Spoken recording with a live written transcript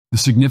the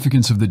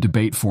significance of the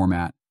debate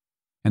format,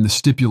 and the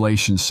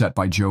stipulations set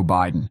by Joe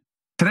Biden.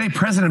 Today,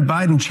 President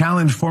Biden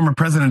challenged former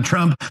President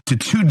Trump to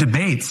 2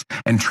 debates,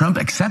 and Trump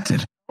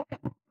accepted.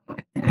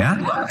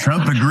 Yeah,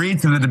 Trump agreed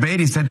to the debate.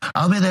 He said,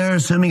 "I'll be there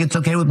assuming it's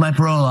okay with my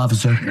parole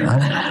officer."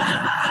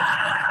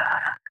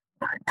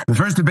 The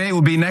first debate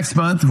will be next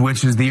month,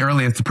 which is the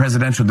earliest a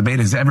presidential debate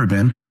has ever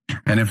been.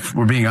 And if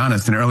we're being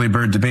honest, an early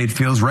bird debate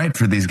feels right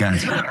for these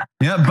guys.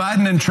 Yeah,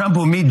 Biden and Trump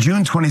will meet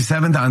June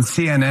 27th on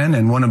CNN,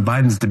 and one of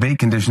Biden's debate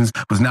conditions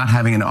was not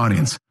having an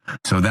audience.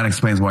 So that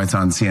explains why it's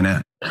on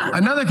CNN.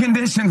 Another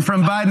condition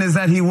from Biden is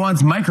that he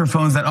wants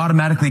microphones that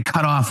automatically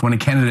cut off when a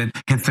candidate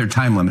hits their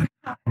time limit,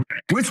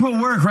 which will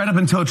work right up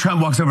until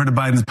Trump walks over to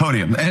Biden's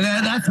podium. And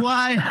that's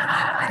why,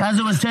 as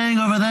I was saying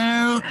over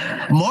there,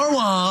 more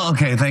wall.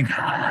 Okay,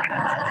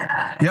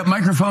 Yep,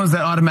 microphones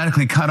that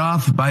automatically cut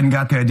off. Biden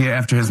got the idea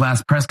after his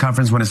last press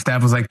conference when his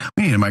staff was like,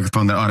 "We need a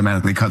microphone that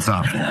automatically cuts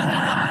off."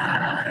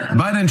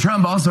 Biden and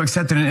Trump also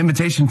accepted an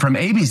invitation from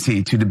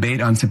ABC to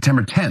debate on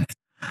September 10th.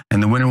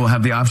 And the winner will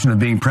have the option of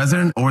being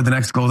president or the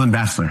next Golden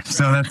Bachelor.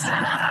 So that's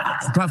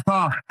a tough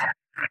call.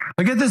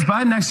 But get this,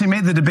 Biden actually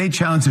made the debate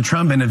challenge to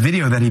Trump in a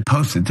video that he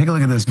posted. Take a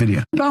look at this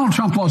video. Donald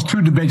Trump lost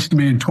 2 debates to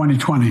me in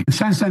 2020.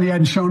 Since then, he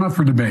hadn't shown up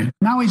for debate.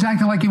 Now he's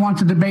acting like he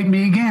wants to debate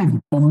me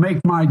again. Well,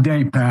 make my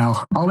day,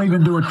 pal. I'll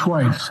even do it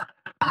twice.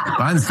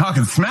 Biden's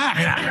talking smack.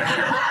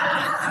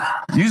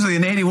 Usually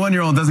an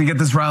 81-year-old doesn't get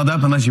this riled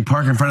up unless you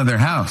park in front of their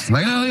house.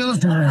 Like, oh,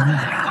 listen,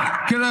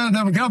 get out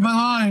of the government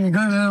line.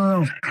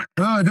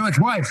 Do it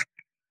twice.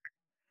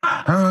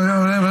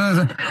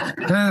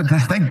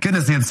 Thank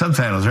goodness he had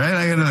subtitles, right?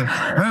 I got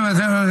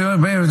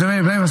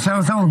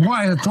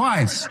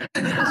twice.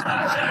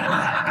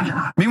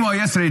 Meanwhile,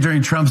 yesterday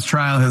during Trump's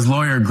trial, his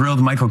lawyer grilled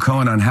Michael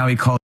Cohen on how he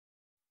called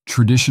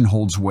Tradition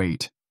holds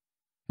weight,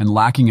 and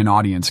lacking an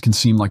audience can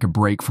seem like a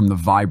break from the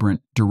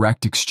vibrant,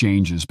 direct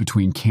exchanges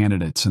between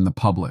candidates and the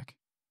public.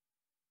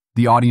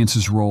 The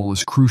audience's role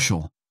is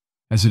crucial,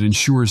 as it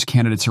ensures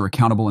candidates are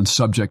accountable and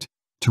subject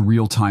to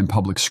real-time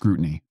public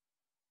scrutiny.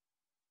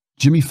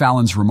 Jimmy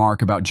Fallon's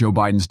remark about Joe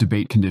Biden's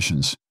debate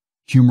conditions,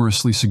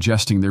 humorously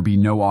suggesting there be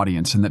no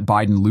audience and that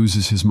Biden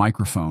loses his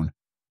microphone,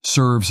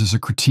 serves as a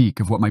critique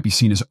of what might be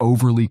seen as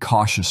overly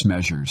cautious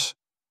measures.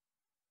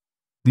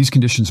 These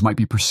conditions might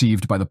be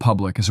perceived by the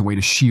public as a way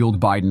to shield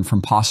Biden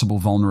from possible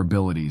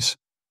vulnerabilities,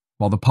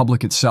 while the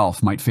public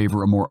itself might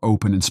favor a more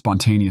open and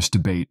spontaneous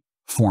debate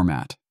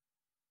format.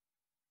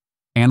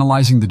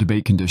 Analyzing the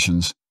debate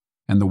conditions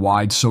and the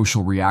wide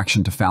social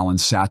reaction to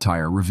Fallon's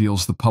satire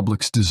reveals the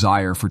public's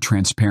desire for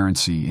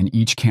transparency in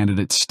each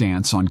candidate's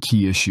stance on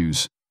key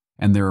issues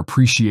and their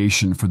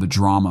appreciation for the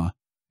drama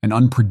and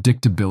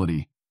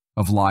unpredictability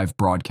of live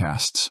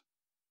broadcasts.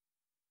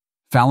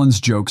 Fallon's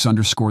jokes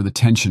underscore the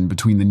tension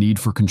between the need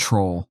for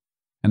control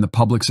and the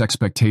public's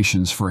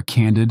expectations for a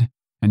candid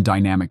and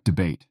dynamic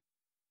debate.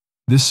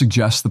 This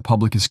suggests the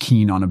public is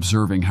keen on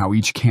observing how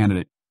each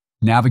candidate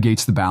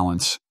navigates the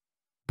balance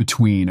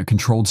between a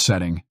controlled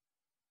setting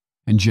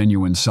and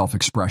genuine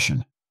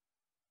self-expression.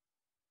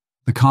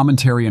 The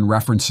commentary and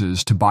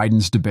references to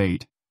Biden's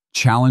debate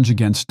challenge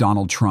against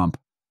Donald Trump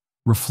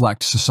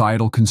reflect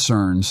societal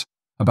concerns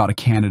about a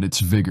candidate's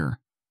vigor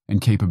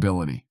and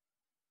capability.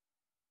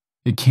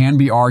 It can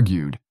be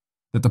argued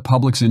that the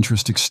public's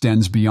interest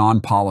extends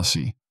beyond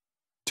policy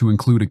to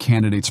include a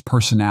candidate's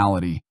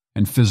personality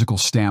and physical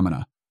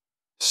stamina,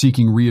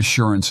 seeking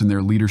reassurance in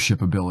their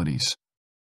leadership abilities.